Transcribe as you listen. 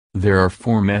There are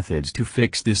 4 methods to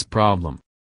fix this problem.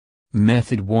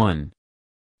 Method 1.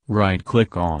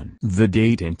 Right-click on the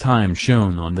date and time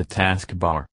shown on the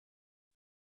taskbar.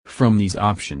 From these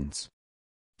options,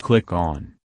 click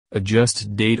on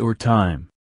Adjust Date or Time.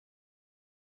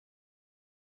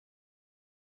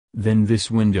 Then this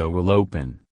window will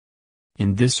open.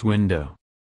 In this window,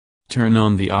 turn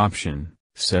on the option,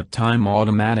 Set Time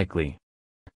Automatically.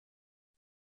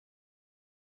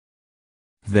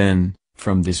 Then,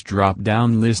 from this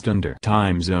drop-down list under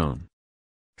Time Zone,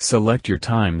 select your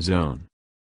time zone.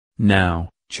 Now,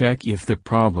 check if the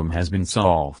problem has been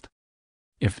solved.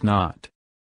 If not,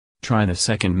 try the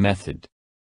second method.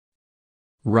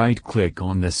 Right-click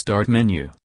on the Start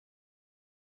menu.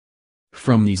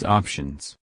 From these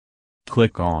options,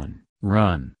 click on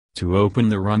Run to open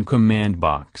the Run command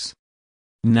box.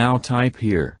 Now type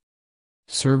here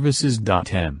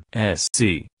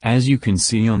services.msc as you can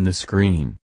see on the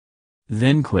screen.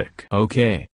 Then click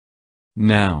OK.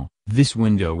 Now, this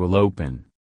window will open.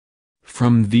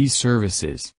 From these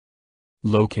services,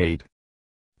 locate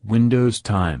Windows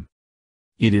Time.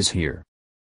 It is here.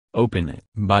 Open it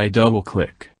by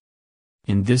double-click.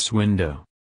 In this window,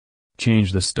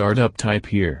 change the startup type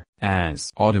here as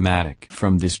Automatic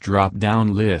from this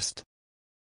drop-down list.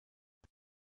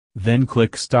 Then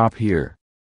click Stop here.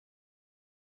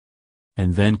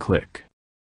 And then click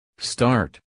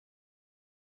Start.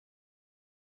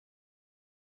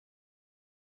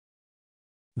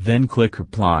 Then click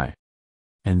Apply.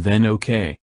 And then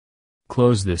OK.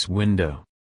 Close this window.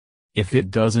 If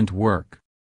it doesn't work,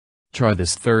 try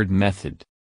this third method.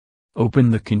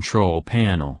 Open the control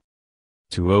panel.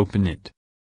 To open it,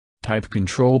 type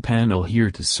Control Panel here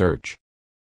to search.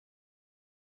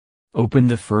 Open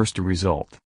the first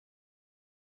result.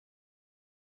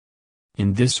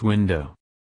 In this window,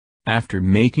 after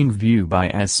making View by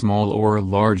as small or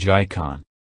large icon,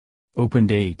 open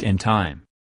Date and Time.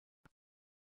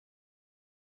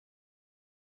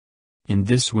 In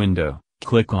this window,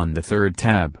 click on the third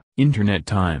tab, Internet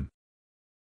Time.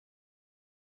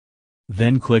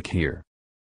 Then click here.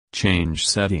 Change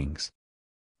Settings.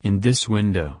 In this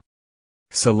window,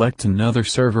 select another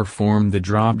server from the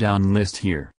drop-down list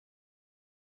here.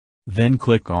 Then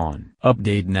click on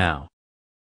Update Now.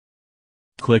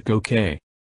 Click OK.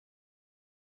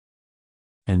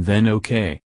 And then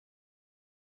OK.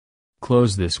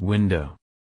 Close this window.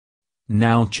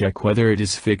 Now check whether it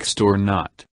is fixed or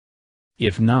not.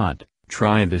 If not,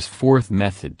 try this fourth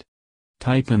method.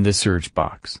 Type in the search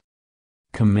box.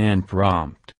 Command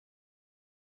prompt.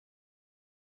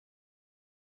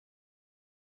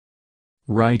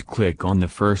 Right-click on the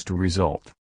first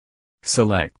result.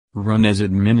 Select Run as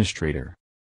Administrator.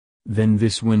 Then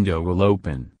this window will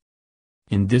open.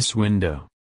 In this window,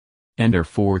 enter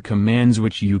 4 commands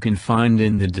which you can find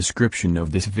in the description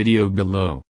of this video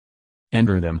below.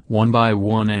 Enter them one by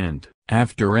one and,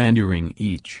 after entering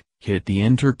each, hit the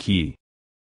Enter key.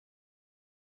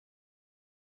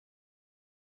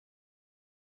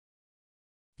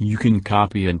 You can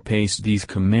copy and paste these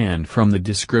commands from the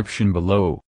description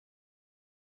below.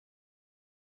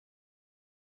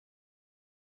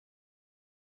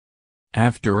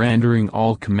 After entering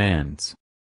all commands,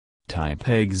 type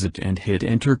Exit and hit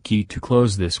Enter key to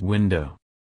close this window.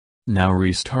 Now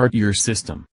restart your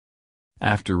system.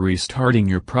 After restarting,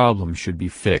 your problem should be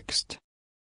fixed.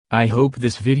 I hope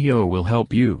this video will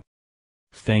help you.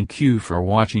 Thank you for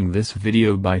watching this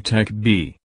video by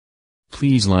TechB.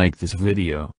 Please like this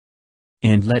video.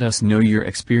 And let us know your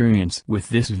experience with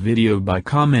this video by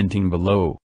commenting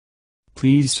below.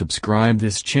 Please subscribe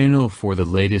this channel for the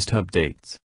latest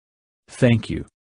updates. Thank you.